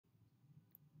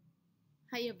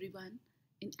Hi everyone.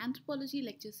 In Anthropology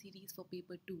lecture series for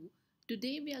paper 2,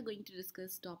 today we are going to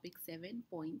discuss topic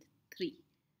 7.3.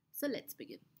 So let's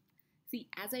begin. See,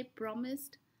 as I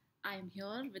promised, I am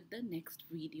here with the next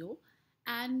video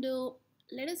and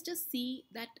let us just see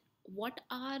that what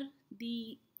are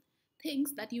the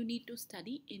things that you need to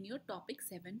study in your topic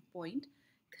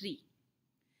 7.3.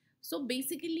 So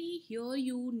basically here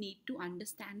you need to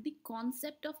understand the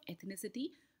concept of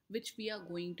ethnicity, which we are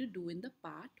going to do in the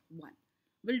part 1.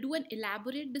 We'll do an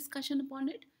elaborate discussion upon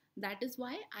it. That is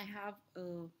why I have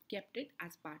kept it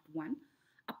as part 1.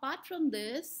 Apart from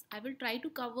this, I will try to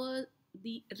cover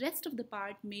the rest of the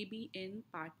part maybe in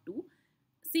part 2,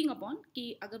 seeing upon कि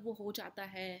अगर वो हो जाता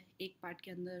है एक part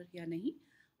के अंदर या नहीं.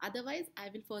 Otherwise, I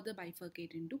will further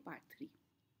bifurcate into part 3.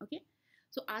 Okay?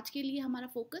 So आज के लिए हमारा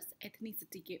फोकस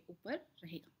एथनिसिटी के ऊपर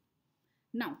रहेगा.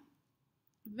 नाउ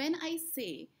व्हेन आई से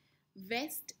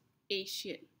वेस्ट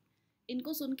एशियन,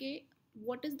 इनको सुन के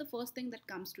what is the first thing that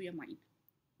comes to your mind?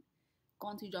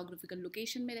 कौन सी जोग्राफिकल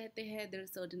लोकेशन में रहते हैं? There is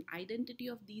certain identity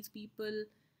of these people.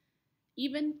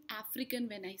 Even African,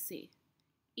 when I से,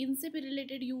 इनसे भी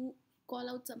related you call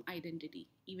out some identity.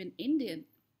 Even Indian,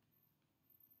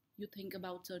 you think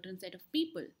about certain set of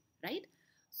people, right?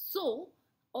 So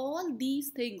all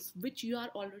these things which you are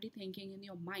already thinking in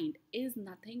your mind is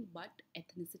nothing but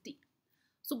ethnicity.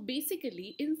 So basically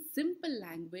in simple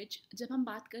language, जब हम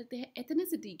बात करते हैं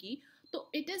ethnicity की, तो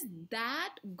it is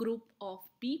that group of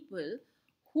people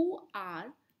who are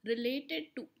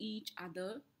related to each other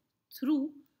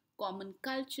through common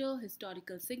culture,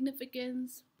 historical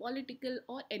significance, political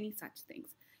or any such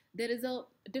things. There is a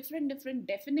different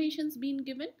definitions being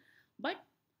given, but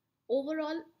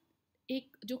overall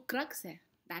एक जो crux है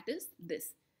that is this,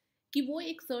 कि वो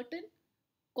एक certain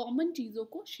common चीज़ों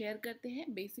को share करते हैं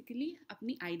basically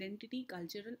अपनी identity,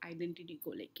 cultural identity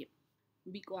को लेके.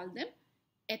 We call them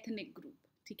ethnic group,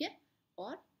 ठीक है?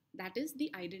 और that is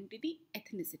the identity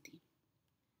ethnicity.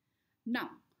 Now,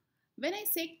 when I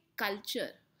say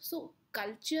culture, so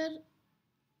culture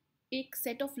एक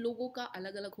सेट ऑफ लोगों का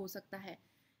अलग अलग हो सकता है.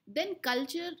 देन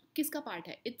कल्चर किसका पार्ट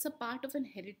है? It's a part of N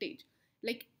heritage.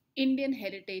 Like Indian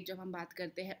heritage जब हम बात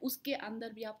करते हैं, उसके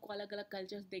अंदर भी आपको अलग अलग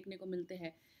कल्चर्स देखने को मिलते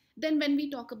हैं. Then when we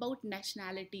talk about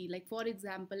nationality, like for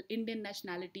example Indian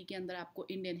nationality के अंदर आपको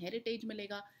इंडियन हेरिटेज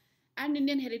मिलेगा एंड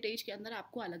इंडियन हेरिटेज के अंदर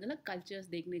आपको अलग अलग कल्चर्स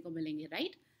देखने को मिलेंगे,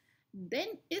 राइट?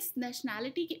 देन इस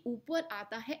नेशनैलिटी के ऊपर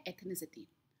आता है एथनिसिटी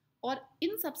और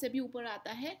इन सबसे भी ऊपर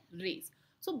आता है रेस.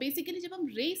 सो बेसिकली जब हम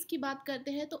रेस की बात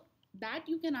करते हैं तो that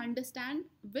you can understand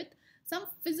with some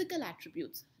physical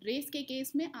attributes. Race के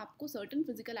केस में आपको सर्टेन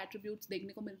फिजिकल एट्रीब्यूट्स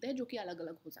देखने को मिलते हैं जो कि अलग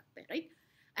अलग हो सकते हैं, राइट?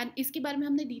 एंड इसके बारे में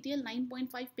हमने डिटेल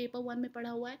 9.5 पेपर 1 में पढ़ा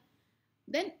हुआ है.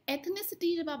 देन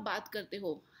एथनिसिटी जब आप बात करते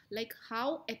हो, like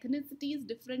how ethnicity is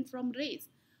different from race.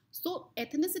 So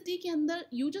ethnicity के अंदर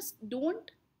you just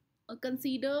don't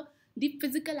consider the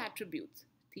physical attributes,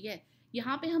 ठीक है?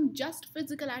 यहाँ पे हम जस्ट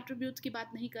फिजिकल एट्रीब्यूट्स की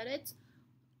बात नहीं कर रहे, it's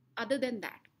other than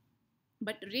that.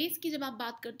 But race की जब आप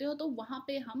बात करते हो तो वहाँ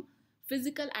पे हम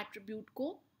फिजिकल एट्रीब्यूट को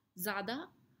ज़्यादा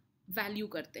वैल्यू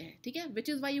करते हैं, ठीक है? Which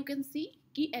is why you can see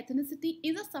कि ethnicity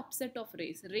is a subset of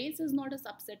race. Race is not a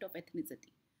subset of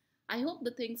ethnicity. I hope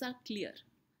the things are clear.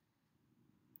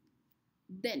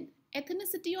 Then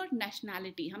ethnicity और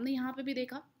नेशनैलिटी, हमने यहाँ पे भी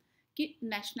देखा कि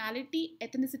नेशनैलिटी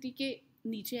एथनिसिटी के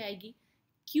नीचे आएगी.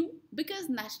 क्यों? बिकॉज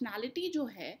नेशनैलिटी जो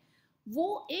है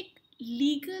वो एक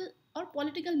लीगल और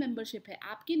पॉलिटिकल मेंबरशिप है.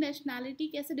 आपकी नेशनैलिटी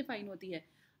कैसे डिफाइन होती है?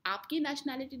 आपकी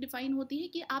नेशनैलिटी डिफाइन होती है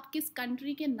कि आप किस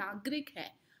कंट्री के नागरिक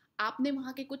हैं. आपने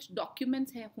वहाँ के कुछ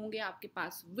डॉक्यूमेंट्स हैं होंगे आपके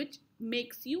पास which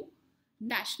makes you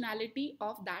nationality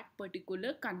of that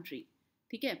particular country,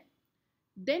 ठीक है?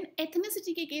 देन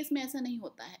एथनिसिटी के केस में ऐसा नहीं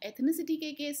होता है. एथनिसिटी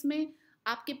के केस में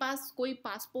आपके पास कोई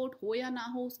पासपोर्ट हो या ना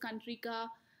हो उस कंट्री का,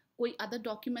 कोई अदर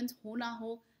डॉक्यूमेंट्स हो ना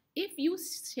हो, if you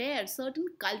share certain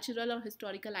cultural और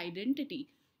historical identity,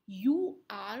 you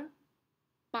are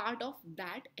part of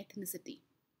that ethnicity.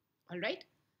 Alright?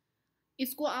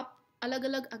 इसको आप अलग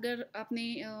अलग अगर अपने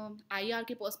आईआर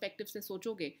के पर्सपेक्टिव से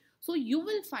सोचोगे, so you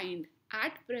will find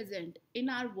at present in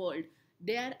our world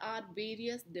there are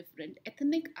various different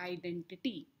ethnic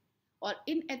identity. और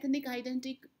इन एथनिक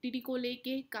आइडेंटिटी को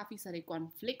लेके काफ़ी सारे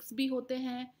कॉन्फ्लिक्ट्स भी होते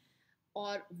हैं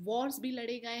और वॉर्स भी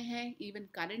लड़े गए हैं. Even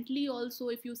currently also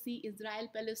if you see Israel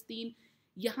Palestine,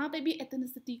 यहाँ पे भी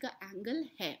एथनिसिटी का एंगल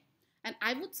है. And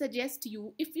I would suggest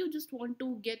you, if you just want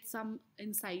to get some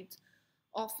insights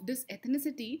of this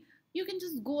ethnicity, you can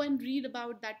just go and read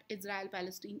about that Israel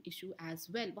Palestine issue as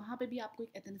well. वहाँ पे भी आपको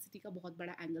एक ethnicity का बहुत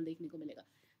बड़ा angle देखने को मिलेगा.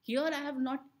 Here I have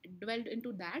not dwelled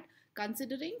into that,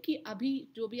 considering कि अभी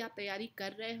जो भी आप तैयारी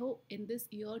कर रहे हो in this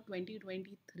year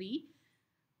 2023,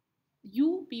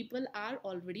 you people are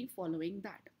already following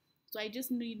that. So I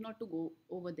just need not to go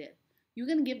over there. You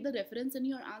can give the reference in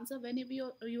your answer whenever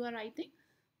you are writing,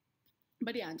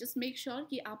 but yeah, just make sure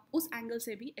कि आप उस angle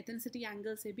से भी, ethnicity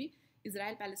angle से भी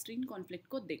Israel Palestine conflict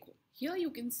को देखो. Here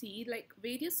you can see like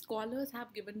various scholars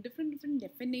have given different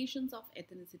definitions of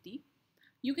ethnicity.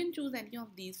 You can choose any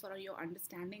of these for your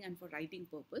understanding and for writing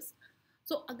purpose.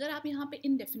 So अगर आप यहाँ पे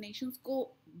इन definitions को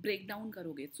break down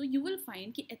करोगे, so you will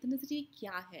find कि ethnicity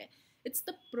क्या है. It's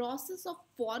the process of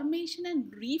formation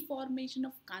and reformation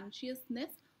of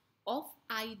consciousness of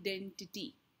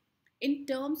identity in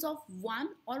terms of one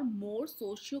or more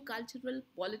socio-cultural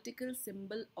political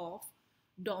symbol of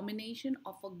domination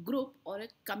of a group or a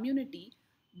community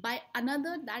by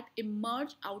another that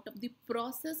emerge out of the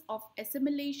process of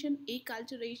assimilation,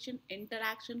 acculturation,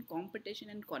 interaction, competition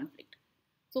and conflict.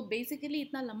 So basically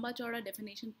इतना लंबा चौड़ा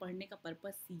definition पढ़ने का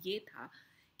purpose ये था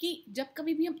कि जब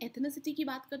कभी भी हम ethnicity की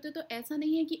बात करते हैं तो ऐसा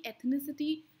नहीं है कि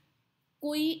ethnicity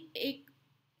कोई एक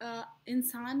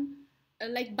इंसान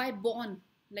like by born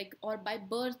like or by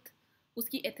birth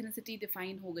उसकी ethnicity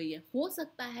define हो गई है. हो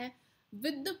सकता है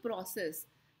with the process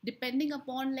depending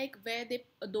upon like where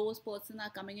those person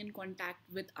are coming in contact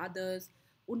with others,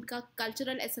 उनका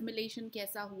cultural assimilation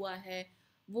कैसा हुआ है,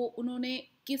 वो उन्होंने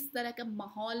किस तरह का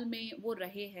माहौल में वो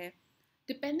रहे हैं,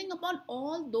 depending upon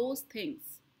all those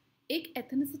things एक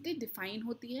ethnicity define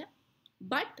होती है.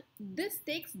 But this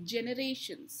takes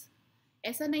generations.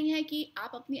 ऐसा नहीं है कि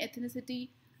आप अपनी ethnicity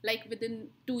like within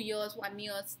 2 years 1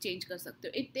 year change कर सकते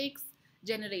हो. It takes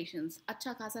generations.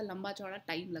 अच्छा खासा लंबा चौड़ा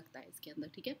टाइम लगता है इसके अंदर,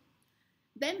 ठीक है.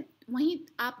 देन वहीं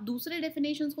आप दूसरे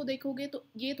डेफिनेशंस को देखोगे तो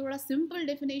ये थोड़ा सिंपल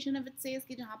डेफिनेशन है, विच सेज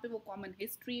कि जहाँ पे वो कॉमन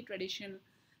हिस्ट्री, ट्रेडिशन,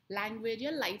 लैंग्वेज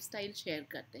या लाइफस्टाइल शेयर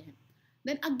करते हैं.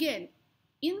 देन अगेन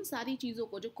इन सारी चीज़ों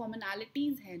को जो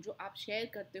कॉमनैलिटीज़ हैं जो आप शेयर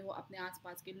करते हो अपने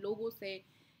आसपास के लोगों से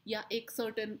या एक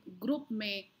सर्टन ग्रुप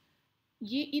में,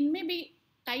 ये इनमें भी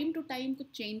टाइम टू टाइम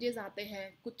कुछ चेंजेस आते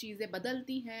हैं, कुछ चीज़ें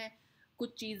बदलती हैं,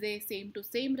 कुछ चीज़ें सेम टू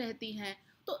सेम रहती हैं.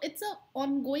 तो it's a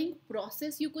ongoing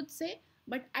process you could say,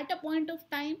 but at a point of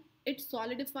time it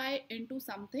solidify into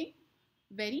something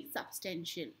very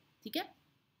substantial. ठीक है.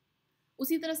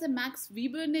 उसी तरह से मैक्स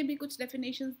वीबर ने भी कुछ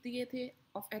definitions दिए थे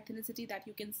of ethnicity that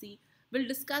you can see. We'll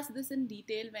discuss this in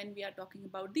detail when we are talking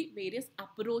about the various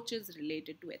approaches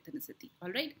related to ethnicity.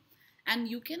 All right,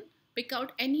 and you can pick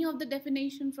out any of the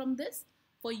definition from this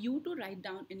for you to write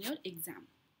down in your exam.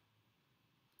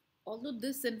 Although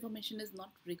this information is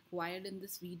not required in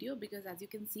this video because as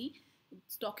you can see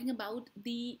it's talking about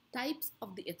the types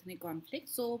of the ethnic conflict.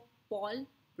 So Paul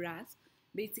Brass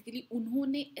basically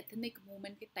उन्होंने ethnic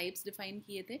movement के types define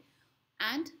किए थे,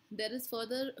 and there is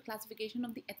further classification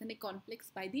of the ethnic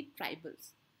conflicts by the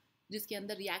tribals जिसके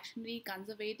अंदर reactionary,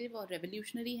 conservative और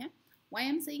revolutionary है. Why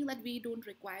I'm saying that we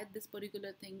don't require this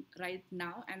particular thing right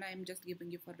now and I am just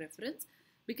giving you for reference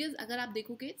because अगर आप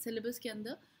देखोगे syllabus के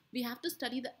अंदर we have to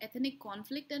study the ethnic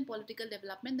conflict and political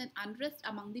development and unrest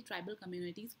among the tribal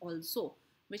communities also,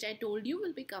 which I told you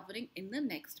will be covering in the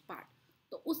next part.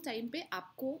 तो उस time पे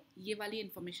आपको ये वाली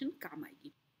information काम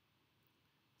आएगी.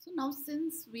 So now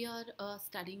since we are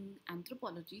studying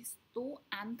anthropology, तो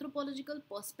anthropological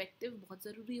perspective बहुत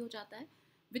ज़रूरी हो जाता है,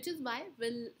 which is why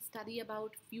we'll study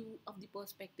about few of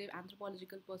the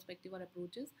anthropological perspective or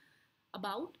approaches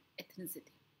about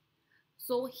ethnicity.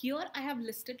 So here I have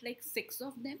listed like 6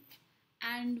 of them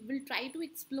and we'll try to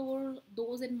explore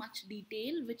those in much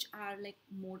detail which are like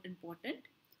more important.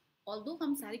 Although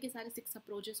हम सारे के सारे 6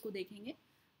 approaches को देखेंगे,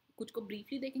 कुछ को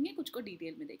briefly देखेंगे, कुछ को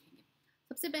detail में देखेंगे.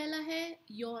 सबसे पहला है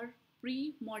your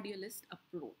pre-modulist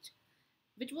approach,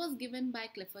 which was given by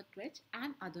Clifford Church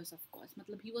and others of course.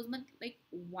 मतलब he was not like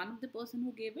one of the person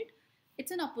who gave it.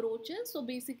 It's an approach, so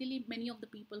basically many of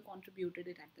the people contributed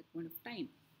it at that point of time.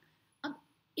 अब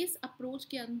इस approach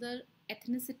के अंदर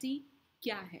ethnicity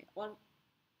क्या है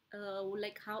और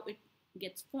like how it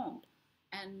gets formed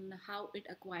and how it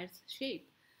acquires shape.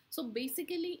 So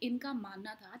basically इनका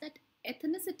मानना था दैट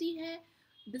एथनिसिटी है,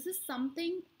 this is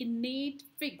something इनेट,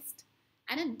 fixed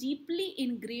and a deeply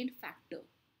ingrained factor.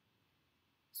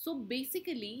 So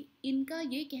basically इनका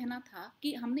ये कहना था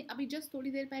कि हमने अभी जस्ट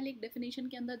थोड़ी देर पहले एक डेफिनेशन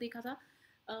के अंदर देखा था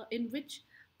इन which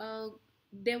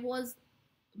there was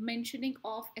mentioning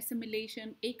of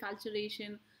assimilation,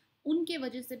 acculturation, उनके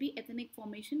वजह से भी ethnic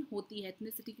formation होती है,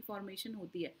 ethnicity की formation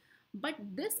होती है. But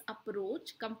this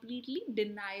approach completely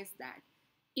denies that.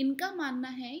 इनका मानना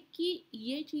है कि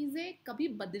ये चीज़ें कभी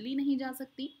बदली नहीं जा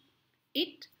सकती.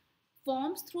 It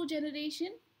forms through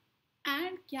generation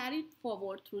and carried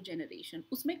forward through generation.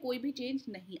 उसमें कोई भी change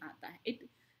नहीं आता है. It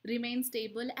remains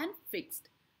stable and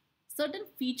fixed. Certain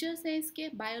features हैं इसके,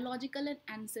 बायोलॉजिकल एंड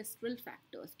एंसेस्ट्रल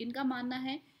फैक्टर्स. इनका मानना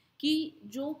है कि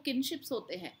जो किनशिप्स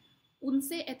होते हैं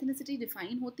उनसे एथनिसिटी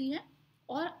डिफाइन होती है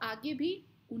और आगे भी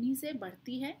उन्हीं से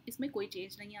बढ़ती है, इसमें कोई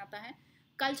चेंज नहीं आता है।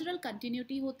 कल्चरल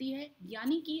कंटिन्यूटी होती है,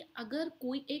 यानी कि अगर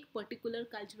कोई एक पर्टिकुलर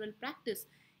कल्चरल प्रैक्टिस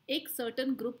एक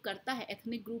सर्टन ग्रुप करता है,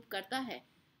 एथनिक ग्रुप करता है,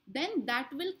 then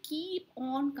that will keep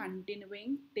on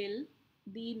continuing till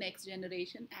the next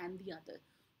generation and the other.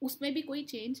 उसमें भी कोई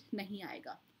चेंज नहीं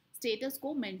आएगा, स्टेटस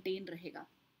को मेंटेन रहेगा।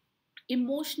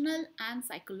 इमोशनल एंड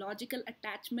साइकोलॉजिकल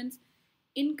अटैचमेंट्स,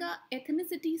 इनका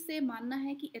एथनिसिटी से मानना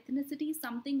है कि ethnicity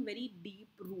something very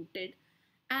deep rooted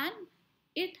and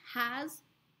it has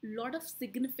lot of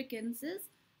significances,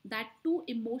 that too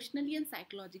emotionally and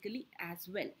psychologically as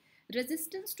well.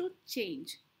 Resistance to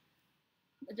change,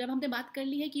 जब हमने बात कर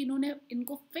ली है कि इन्होंने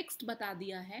इनको फिक्स्ड बता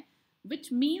दिया है, which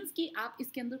means कि आप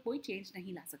इसके अंदर कोई चेंज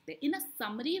नहीं ला सकते. In a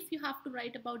summary, if you have to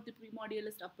write about the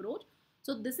primordialist approach,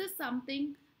 so this is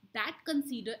something that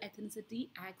consider ethnicity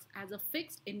acts as a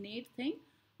fixed innate thing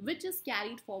which is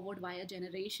carried forward via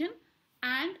generation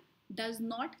and does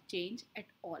not change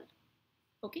at all.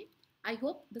 Okay, I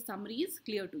hope the summary is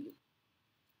clear to you.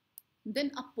 Then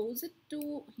opposite to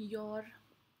your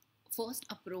first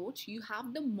approach, you have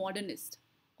the modernist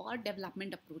or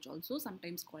development approach, also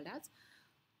sometimes called as.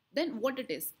 Then what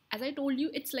it is, as I told you,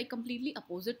 it's like completely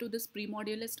opposite to this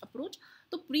primordialist approach.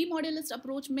 So primordialist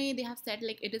approach may they have said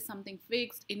like it is something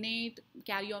fixed, innate,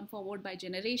 carry on forward by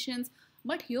generations.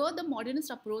 But here the modernist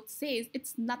approach says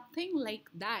it's nothing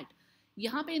like that.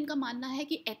 यहाँ पे इनका मानना है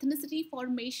कि ethnicity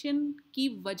formation की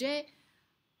वजह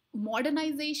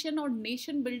modernisation और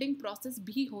nation building process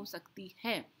भी हो सकती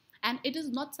है, and it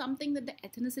is not something that the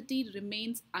ethnicity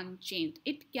remains unchanged,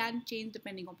 it can change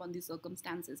depending upon the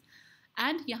circumstances.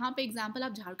 And यहाँ पे एग्जाम्पल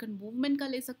आप झारखंड मूवमेंट का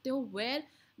ले सकते हो, where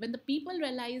when the people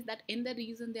realize that in the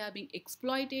region they are being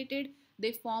exploited,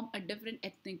 they form a different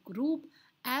ethnic group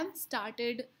and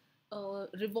started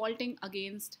revolting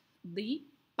against the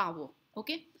power.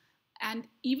 Okay, and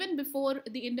even before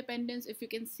the independence, if you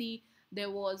can see,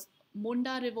 there was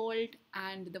Munda revolt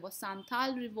and there was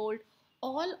Santhal revolt.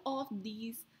 All of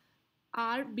these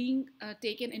are being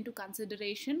taken into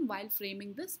consideration while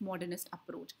framing this modernist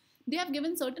approach. They have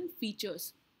given certain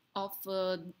features of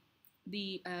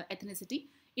the ethnicity.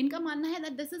 इनका मानना है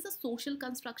that this is a social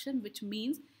construction, which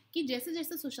means कि जैसे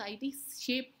जैसे society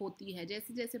shape होती है,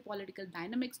 जैसे जैसे पॉलिटिकल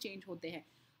डायनामिक्स चेंज होते हैं,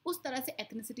 उस तरह से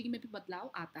एथनिसिटी में भी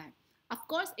बदलाव आता है. Of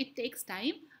course it takes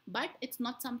time, but it's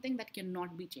not something that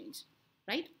cannot be changed,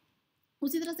 right?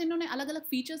 उसी तरह से इन्होंने अलग अलग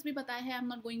फीचर्स भी बताए हैं. I am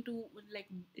not going to like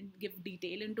give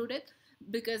detail into it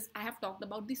because I have talked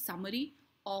about the summary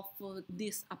of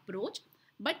this approach.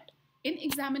 But in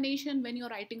examination, when you're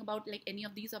writing about like any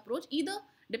of these approach, either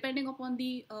depending upon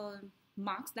the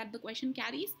marks that the question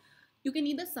carries, you can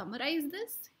either summarize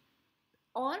this,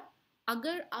 or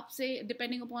अगर आपसे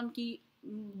depending upon कि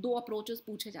दो approaches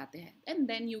पूछे जाते हैं, and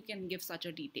then you can give such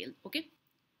a detail. Okay.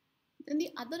 Then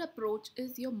the other approach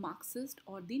is your Marxist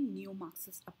or the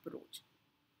neo-Marxist approach.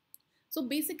 So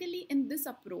basically in this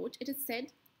approach, it is said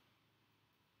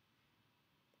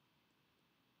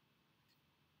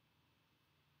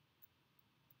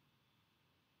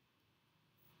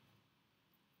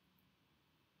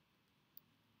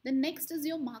the next is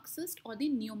your Marxist or the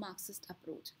neo-Marxist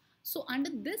approach. So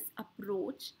under this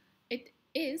approach, it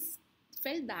is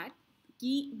felt that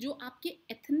कि जो आपके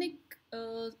ethnic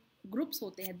groups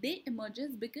होते हैं, they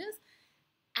emerges because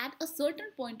at a certain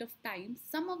point of time,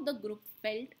 some of the group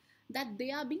felt that they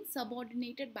are being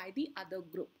subordinated by the other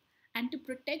group, and to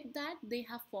protect that, they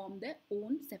have formed their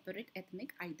own separate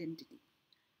ethnic identity.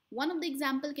 One of the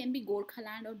example can be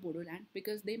Gorkhaland or Bodoland,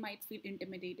 because they might feel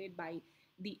intimidated by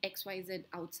the XYZ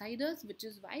outsiders, which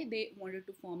is why they wanted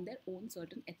to form their own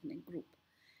certain ethnic group.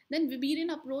 Then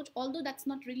Weberian approach, although that's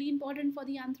not really important for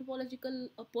the anthropological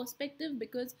perspective,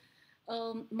 because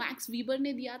Max Weber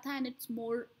ने दिया था, and it's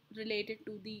more related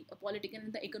to the political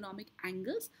and the economic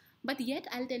angles. But yet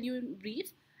I'll tell you in brief,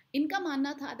 इनका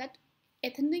मानना था that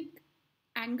ethnic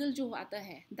angle जो आता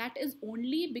है, that is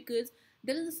only because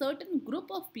there is a certain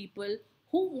group of people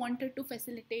who wanted to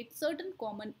facilitate certain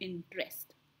common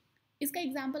interest. इसका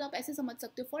example आप ऐसे समझ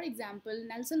सकते हो. फॉर एग्जाम्पल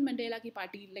नेल्सन मंडेला की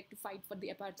party like to fight for the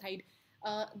apartheid,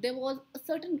 there was a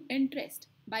certain interest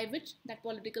by which that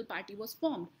political party was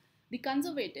formed. The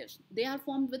conservatives, they are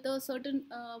formed with a certain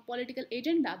political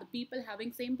agenda, the people having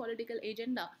same political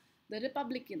agenda. The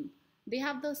Republican, they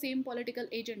have the same political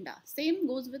agenda. Same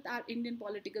goes with our Indian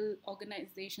political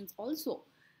organizations also.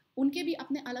 उनके भी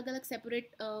अपने अलग अलग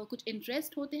separate कुछ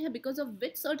interest होते हैं, because of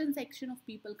which certain section of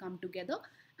people come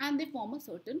together and they form a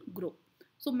certain group.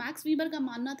 So max वीबर का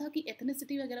मानना था कि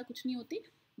एथनिसिटी वगैरह कुछ नहीं होती,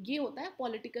 ये होता है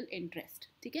पॉलिटिकल इंटरेस्ट,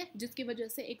 ठीक है, जिसकी वजह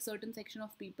से एक certain section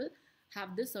of people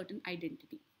have this certain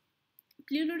identity.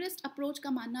 Pluralist approach का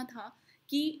मानना था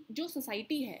कि जो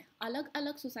सोसाइटी है, अलग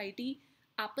अलग सोसाइटी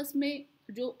आपस में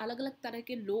जो अलग अलग तरह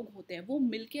के लोग होते हैं वो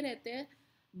मिलके रहते हैं,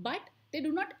 but they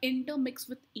do not intermix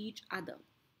with each other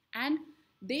and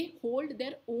they hold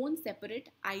their own separate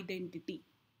identity.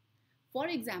 For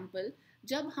example,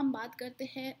 जब हम बात करते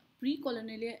हैं प्री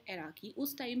कॉलोनियल एरा की,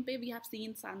 उस टाइम पे we have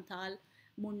seen Santhal,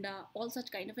 Munda, all such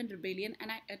kind of a rebellion,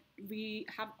 and we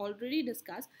have already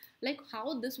discussed like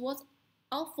how this was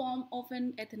a form of an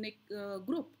ethnic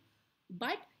group.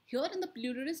 But here in the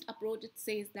pluralist approach, it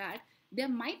says that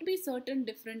there might be certain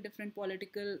different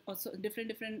political or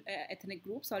different ethnic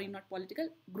groups. Sorry, not political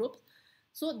groups.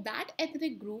 So that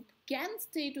ethnic group can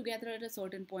stay together at a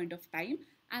certain point of time,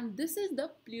 and this is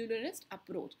the pluralist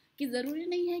approach. कि ज़रूरी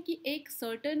नहीं है कि एक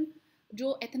certain जो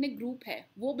ethnic group है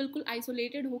वो बिल्कुल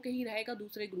आइसोलेटेड होकर ही रहेगा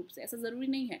दूसरे ग्रुप से, ऐसा ज़रूरी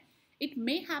नहीं है. It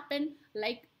may happen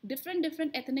like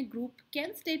different ethnic group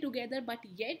can stay together but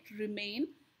yet remain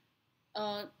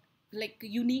like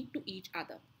unique to each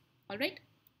other. All right.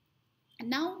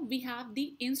 Now we have the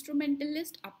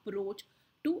instrumentalist approach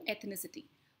to ethnicity.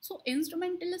 So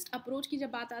instrumentalist approach की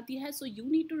जब बात आती है, so you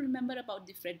need to remember about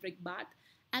the Frederick Barth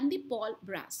and the Paul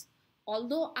Brass.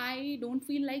 Although I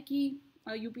don't feel like कि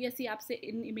UPSC आपसे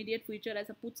इन immediate future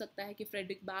ऐसा पूछ सकता है कि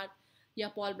फ्रेडरिक बार्थ या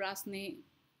पॉल ब्रास ने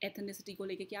एथनिसिटी को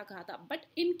लेके क्या कहा था, बट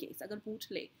इन केस अगर पूछ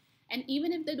ले, and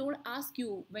even if they don't ask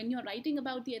you when you are writing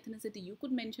about the ethnicity, you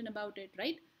could mention about it,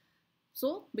 right? So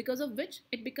because of which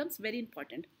it becomes very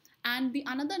important. And the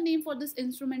another name for this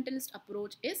instrumentalist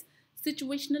approach is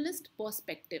सिचुएशनलिस्ट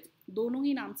perspective. दोनों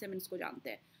ही नाम से हम इसको जानते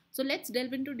हैं. So let's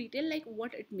delve into detail like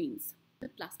what it means.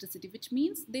 Plasticity, which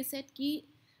means they said कि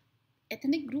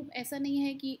ethnic group ऐसा नहीं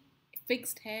है कि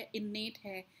फिक्स्ड है, इन्नेट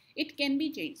है, it can be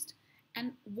changed,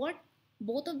 and what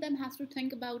both of them has to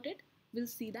think about it, will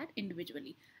see that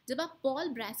individually. जब आप Paul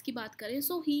brass की बात करें,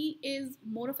 सो he is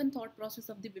more of N thought process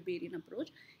of the विबेरियन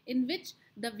approach, in which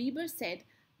the वीबर said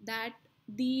that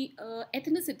the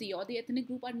ethnicity or the ethnic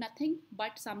group are nothing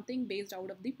but something based out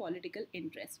of the political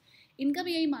interest. इनका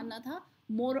भी यही मानना था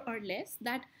more or less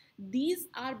that these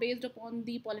are based upon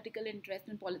the political interest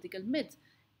and political myths.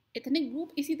 ethnic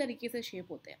group इसी तरीके से shape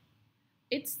होते हैं.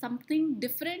 It's something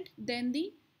different than the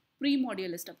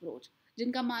pre-modalist approach,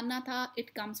 जिनका मानना था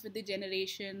it comes with the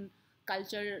generation,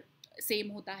 culture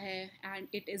same होता है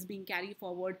and it is being carried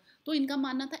forward. तो इनका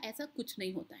मानना था ऐसा कुछ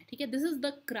नहीं होता है. ठीक है, this is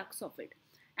the crux of it.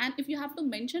 And if you have to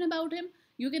mention about him,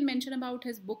 you can mention about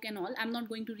his book and all. I'm not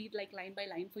going to read like line by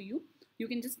line for you. You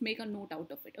can just make a note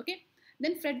out of it, okay?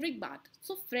 Then Frederick Barth.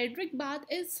 So Frederick Barth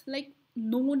is like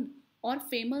known or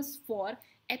famous for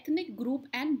ethnic group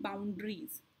and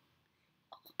boundaries.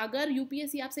 अगर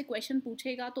UPSC आपसे question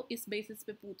पूछेगा तो इस basis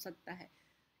पे पूछ सकता है.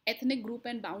 Ethnic group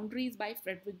and boundaries by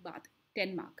Frederick Barth,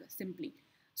 10 markers simply.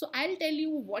 So I'll tell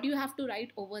you what you have to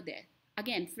write over there.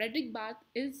 Again, Frederick Barth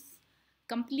is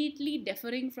completely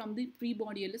differing from the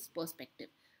pre-modalist perspective.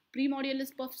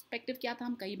 Pre-modalist perspective क्या था,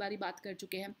 हम कई बारी बात कर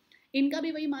चुके हैं. इनका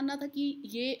भी वही मानना था कि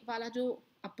ये वाला जो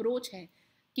अप्रोच है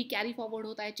कि कैरी फॉरवर्ड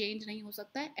होता है, चेंज नहीं हो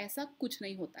सकता है, ऐसा कुछ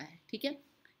नहीं होता है. ठीक है,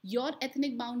 your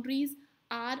ethnic boundaries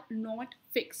are not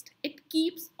fixed, it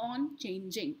keeps on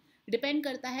changing. Depend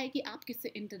करता है कि आप किससे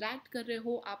इंटरैक्ट कर रहे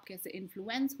हो, आप कैसे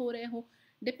इन्फ्लुएंस हो रहे हो,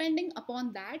 depending upon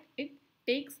that it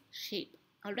takes shape.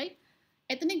 Alright.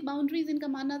 Ethnic boundaries इनका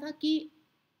मानना था कि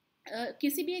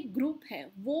किसी भी एक ग्रुप है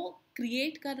वो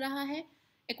क्रिएट कर रहा है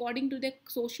according to the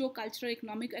socio cultural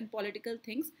economic and political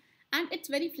things, and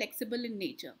it's very flexible in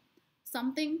nature.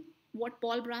 Something what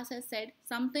Paul Brass has said,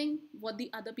 something what the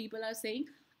other people are saying,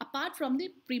 apart from the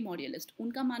pre-modalist,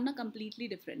 उनका मानना completely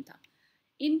different था.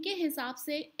 इनके हिसाब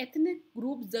से ethnic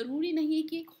group ज़रूरी नहीं है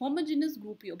कि एक homogeneous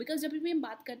group ही हो, because जब भी हम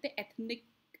बात करते हैं ethnic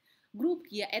group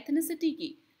की या ethnicity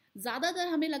की, ज़्यादातर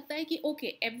हमें लगता है कि okay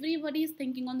everybody is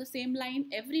thinking on the same line,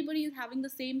 everybody is having the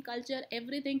same culture,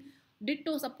 everything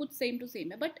ditto, सब कुछ सेम टू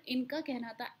सेम है. बट इनका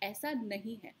कहना था ऐसा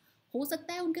नहीं है. हो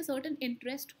सकता है उनके सर्टन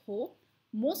इंटरेस्ट हो,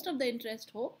 मोस्ट ऑफ द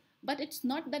इंटरेस्ट हो, but it's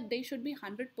not that they should be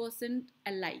 100%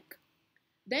 alike.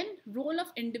 Then role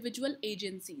of individual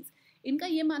agencies. इनका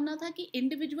ये मानना था कि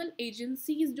इंडिविजुअल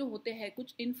एजेंसीज जो होते हैं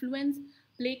कुछ इन्फ्लुएंस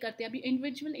प्ले करते हैं. अभी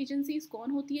इंडिविजुअल एजेंसीज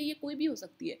कौन होती है, ये कोई भी हो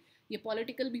सकती है, ये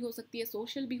पॉलिटिकल भी हो सकती है,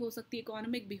 सोशल भी हो सकती है,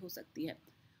 इकोनॉमिक भी हो सकती है.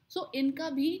 सो इनका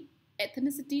भी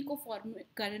एथनिसिटी को फॉर्म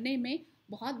करने में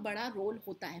बहुत बड़ा रोल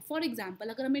होता है. फॉर एग्जाम्पल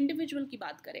अगर हम इंडिविजुअल की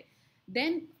बात करें,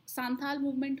 देन सांथाल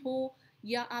मूवमेंट हो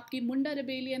या आपकी मुंडा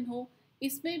रिबेलियन हो,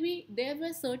 इसमें भी देयर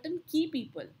वर सर्टन की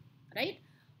पीपल, राइट.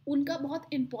 उनका बहुत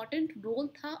इंपॉर्टेंट रोल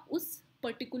था उस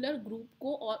पर्टिकुलर ग्रुप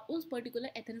को और उस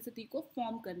पर्टिकुलर एथनिसिटी को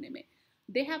फॉर्म करने में.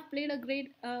 They have played a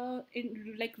great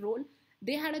like role,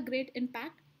 they had a great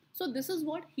impact. So this is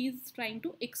what he's trying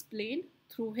to explain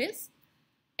through his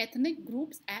ethnic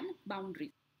groups and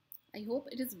boundaries. I hope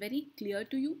it is very clear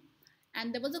to you.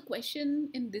 And there was a question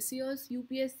in this year's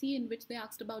UPSC in which they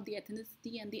asked about the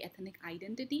ethnicity and the ethnic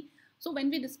identity. So when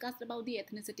we discussed about the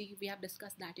ethnicity, we have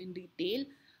discussed that in detail.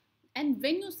 And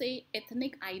when you say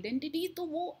ethnic identity, तो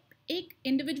वो एक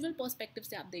individual perspective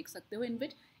से आप देख सकते हो, in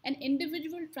which an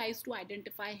individual tries to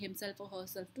identify himself or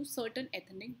herself to certain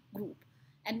ethnic group.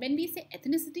 And when we say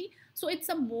ethnicity, so it's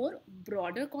a more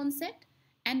broader concept.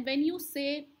 And when you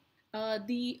say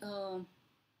the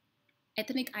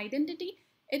ethnic identity,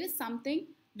 it is something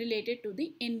related to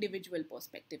the individual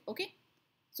perspective. Okay,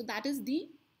 so that is the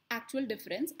actual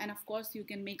difference, and of course you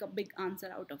can make a big answer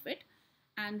out of it.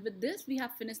 And with this we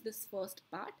have finished this first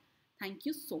part. Thank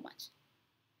you so much.